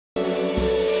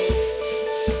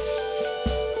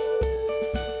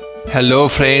Hello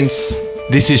friends,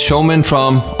 this is Showman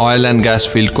from Oil and Gas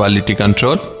Field Quality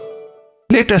Control.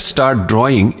 Let us start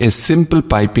drawing a simple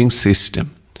piping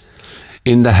system.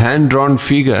 In the hand-drawn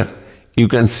figure, you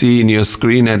can see in your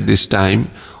screen at this time,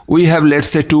 we have, let's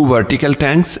say, two vertical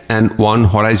tanks and one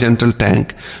horizontal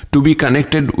tank to be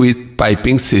connected with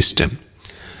piping system.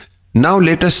 Now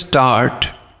let us start.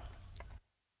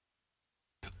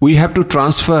 We have to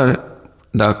transfer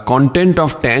the content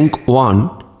of tank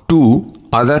 1 to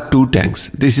other two tanks.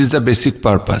 This is the basic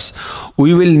purpose.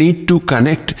 We will need to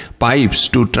connect pipes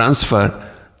to transfer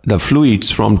the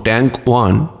fluids from tank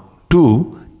 1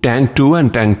 to tank 2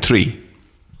 and tank 3.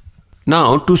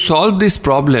 Now to solve this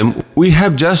problem, we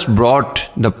have just brought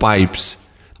the pipes.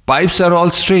 Pipes are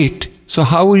all straight, so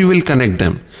how we will connect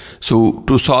them? So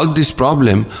to solve this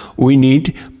problem, we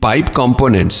need pipe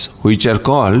components which are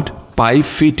called pipe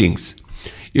fittings.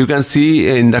 You can see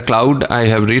in the cloud I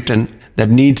have written that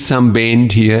needs some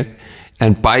bend here,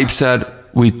 and pipes are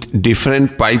with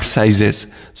different pipe sizes,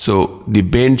 so the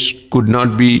bends could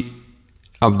not be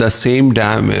of the same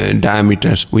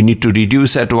diameters. We need to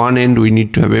reduce at one end, we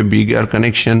need to have a bigger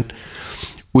connection,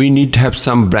 we need to have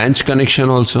some branch connection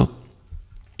also.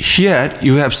 Here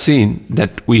you have seen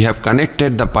that we have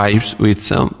connected the pipes with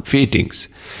some fittings.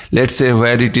 Let's say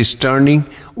where it is turning,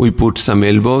 we put some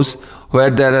elbows. Where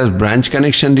there is branch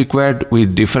connection required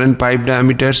with different pipe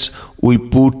diameters, we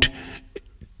put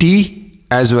T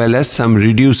as well as some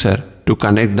reducer to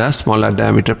connect the smaller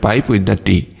diameter pipe with the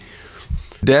T.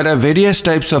 There are various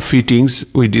types of fittings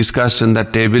we discussed in the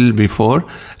table before.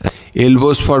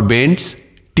 Elbows for bends,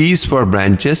 T's for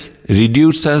branches,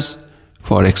 reducers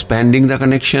for expanding the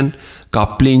connection,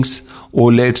 couplings,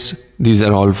 OLEDs, these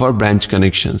are all for branch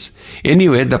connections.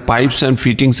 Anyway, the pipes and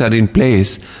fittings are in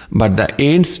place, but the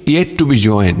ends yet to be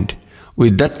joined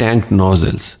with the tank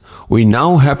nozzles. We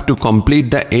now have to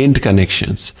complete the end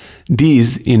connections.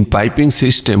 These in piping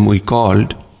system we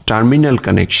called terminal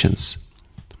connections.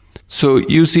 So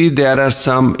you see there are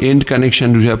some end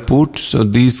connections we have put. So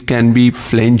these can be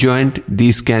flange joint,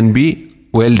 these can be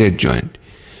welded joint.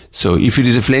 So if it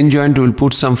is a flange joint, we will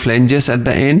put some flanges at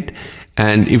the end,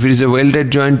 and if it is a welded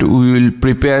joint, we will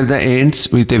prepare the ends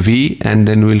with a V and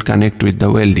then we will connect with the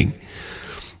welding.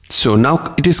 So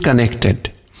now it is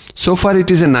connected. So far it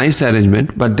is a nice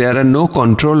arrangement, but there are no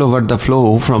control over the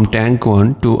flow from tank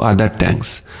 1 to other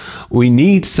tanks. We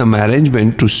need some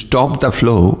arrangement to stop the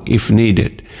flow if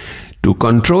needed. To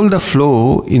control the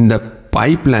flow in the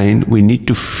pipeline, we need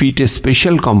to fit a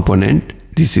special component.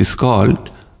 This is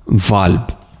called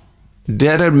valve.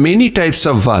 There are many types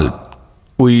of valve.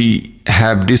 We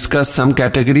have discussed some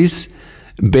categories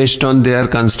based on their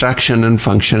construction and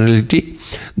functionality.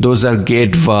 Those are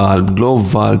gate valve, glove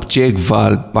valve, check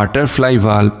valve, butterfly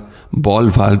valve, ball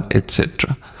valve,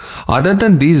 etc. Other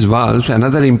than these valves,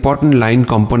 another important line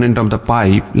component of the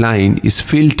pipeline is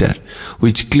filter,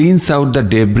 which cleans out the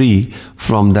debris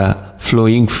from the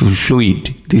flowing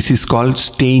fluid. This is called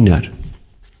stainer.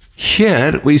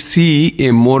 Here we see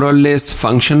a more or less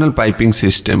functional piping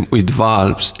system with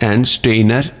valves and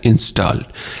stainer installed.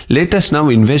 Let us now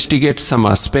investigate some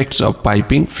aspects of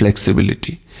piping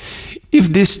flexibility.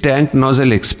 If this tank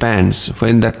nozzle expands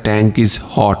when the tank is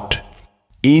hot,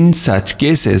 in such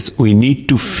cases we need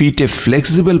to fit a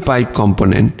flexible pipe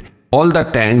component. All the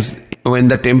tanks, when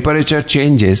the temperature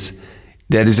changes,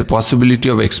 there is a possibility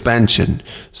of expansion.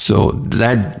 So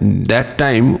that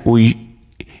time we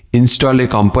install a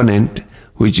component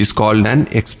which is called an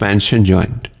expansion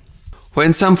joint.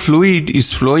 When some fluid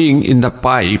is flowing in the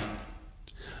pipe,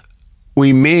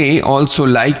 we may also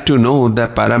like to know the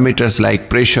parameters like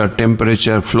pressure,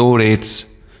 temperature, flow rates.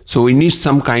 So we need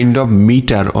some kind of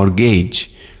meter or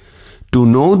gauge. To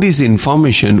know this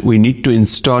information, we need to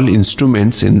install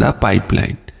instruments in the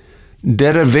pipeline.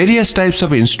 There are various types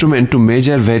of instruments to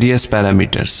measure various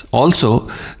parameters. Also,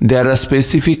 there are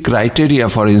specific criteria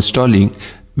for installing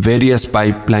various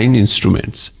pipeline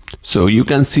instruments. So you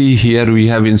can see here we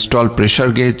have installed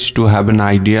pressure gauge to have an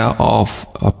idea of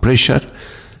pressure.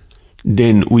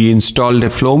 Then we installed a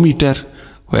flow meter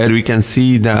where we can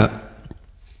see the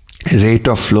rate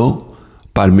of flow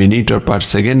per minute or per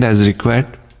second as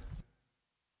required.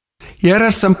 Here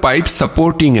are some pipe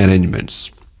supporting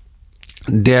arrangements.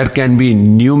 There can be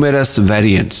numerous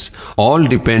variants. All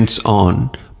depends on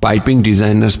piping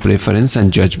designer's preference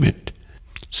and judgment.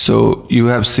 So you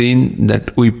have seen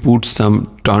that we put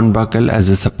some turnbuckle as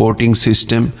a supporting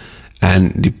system,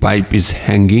 and the pipe is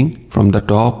hanging from the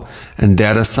top, and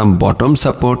there are some bottom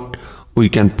support. We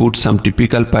can put some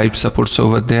typical pipe supports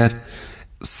over there.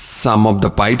 Some of the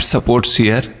pipe supports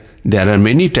here, there are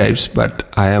many types, but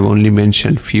I have only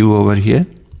mentioned few over here.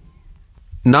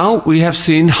 Now we have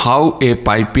seen how a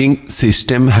piping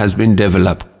system has been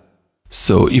developed.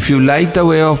 So if you like the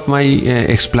way of my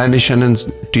explanation and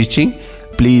teaching,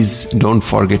 please don't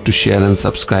forget to share and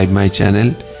subscribe my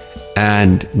channel,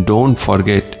 and don't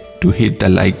forget to hit the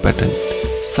like button.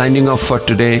 Signing off for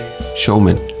today,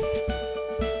 Showman.